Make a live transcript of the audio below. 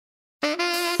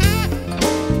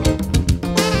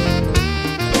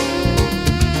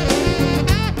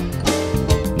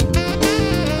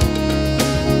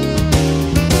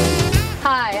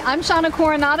I'm Shawna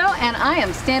Coronado, and I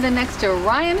am standing next to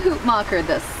Ryan Hutmacher,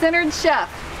 the Centered Chef.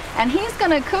 And he's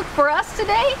gonna cook for us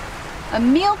today a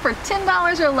meal for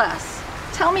 $10 or less.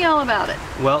 Tell me all about it.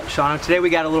 Well, Shawna, today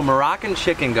we got a little Moroccan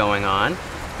chicken going on,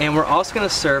 and we're also gonna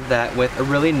serve that with a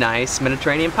really nice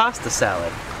Mediterranean pasta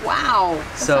salad. Wow,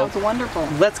 that sounds wonderful.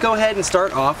 Let's go ahead and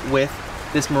start off with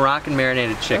this Moroccan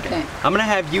marinated chicken. Okay. I'm gonna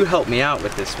have you help me out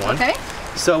with this one. Okay.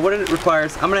 So what it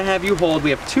requires, I'm gonna have you hold,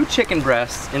 we have 2 chicken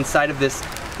breasts inside of this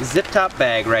zip top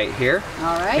bag right here.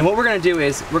 All right. And what we're gonna do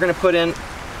is, we're gonna put in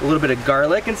a little bit of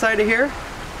garlic inside of here.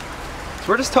 So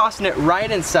we're just tossing it right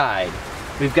inside.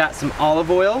 We've got some olive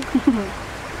oil.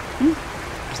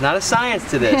 There's not a science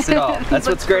to this at all. That's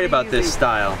what's great about this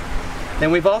style. Then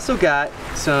we've also got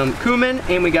some cumin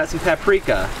and we got some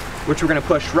paprika, which we're gonna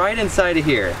push right inside of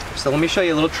here. So let me show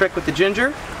you a little trick with the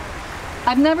ginger.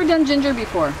 I've never done ginger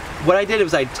before. What I did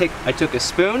was I took a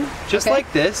spoon, just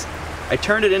like this, I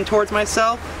turned it in towards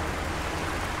myself,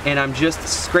 and I'm just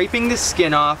scraping the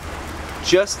skin off,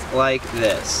 just like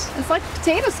this. It's like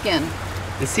potato skin.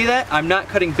 And see that? I'm not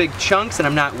cutting big chunks and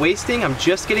I'm not wasting, I'm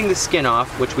just getting the skin off,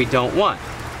 which we don't want.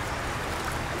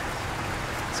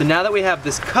 So now that we have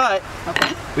this cut,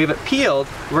 we have it peeled,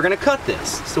 we're gonna cut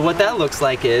this. So what that looks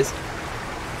like is,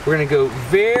 we're gonna go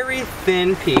very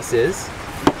thin pieces,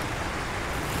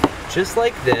 just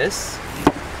like this.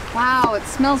 Wow, it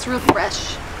smells real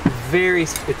fresh.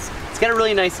 It's got a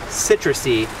really nice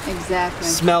citrusy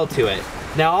smell to it.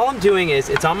 Now all I'm doing is,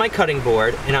 it's on my cutting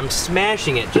board and I'm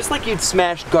smashing it just like you'd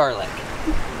smash garlic.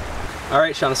 All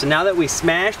right, Shawna, so now that we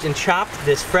smashed and chopped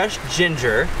this fresh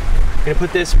ginger, I'm gonna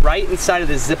put this right inside of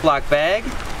this Ziploc bag.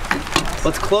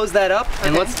 Let's close that up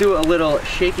and let's do a little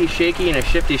shaky and a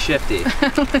shifty.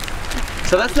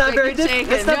 So that's not very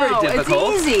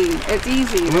difficult. It's easy. It's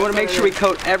easy. And we want to make sure we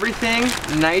coat everything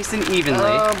nice and evenly.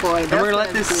 Oh boy, and we're gonna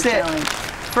let this sit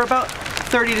for about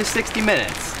 30 to 60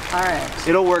 minutes. All right.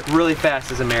 It'll work really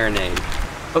fast as a marinade.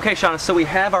 Okay, Shawna, so we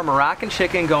have our Moroccan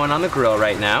chicken going on the grill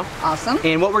right now. Awesome.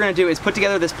 And what we're gonna do is put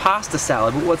together this pasta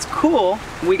salad. But what's cool,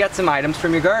 we got some items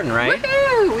from your garden, right?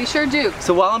 Woohoo! We sure do.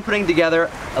 So while I'm putting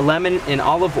together a lemon and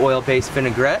olive oil based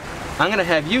vinaigrette, I'm gonna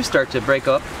have you start to break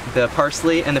up the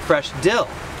parsley and the fresh dill.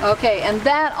 Okay, and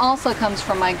that also comes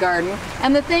from my garden.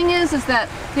 And the thing is that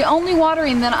the only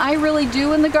watering that I really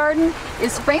do in the garden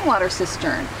is rainwater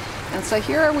cistern. And so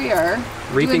here we are.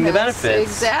 Reaping the benefits.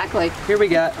 Exactly. Here we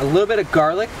got a little bit of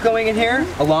garlic going in here,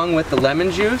 along with the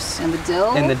lemon juice. And the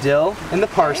dill. And the dill, and the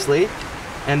parsley.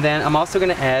 And then I'm also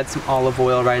gonna add some olive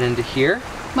oil right into here.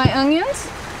 My onions?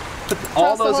 Put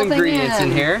all those ingredients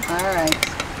in here. All right.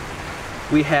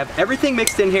 We have everything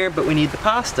mixed in here, but we need the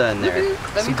pasta in there.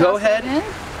 So go ahead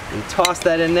and toss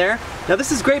that in there. Now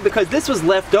this is great because this was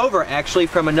left over actually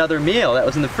from another meal that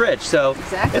was in the fridge. So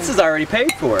this is already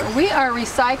paid for. We are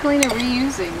recycling and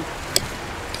reusing.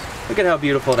 Look at how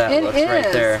beautiful that looks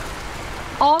right there.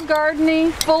 All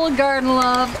gardening, full of garden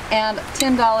love, and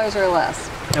 $10 or less.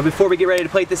 Now before we get ready to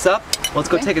plate this up, let's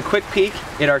go take a quick peek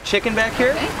at our chicken back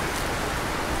here.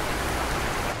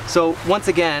 So once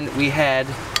again, we had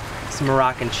some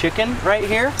Moroccan chicken right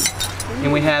here,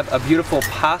 and we have a beautiful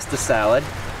pasta salad.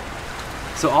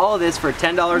 So all of this for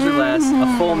 $10 or less,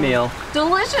 a full meal.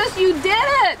 Delicious, you did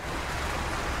it!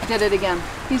 Did it again.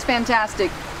 He's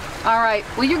fantastic. All right,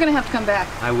 well, you're gonna have to come back.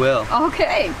 I will.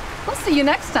 Okay, we'll see you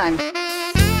next time.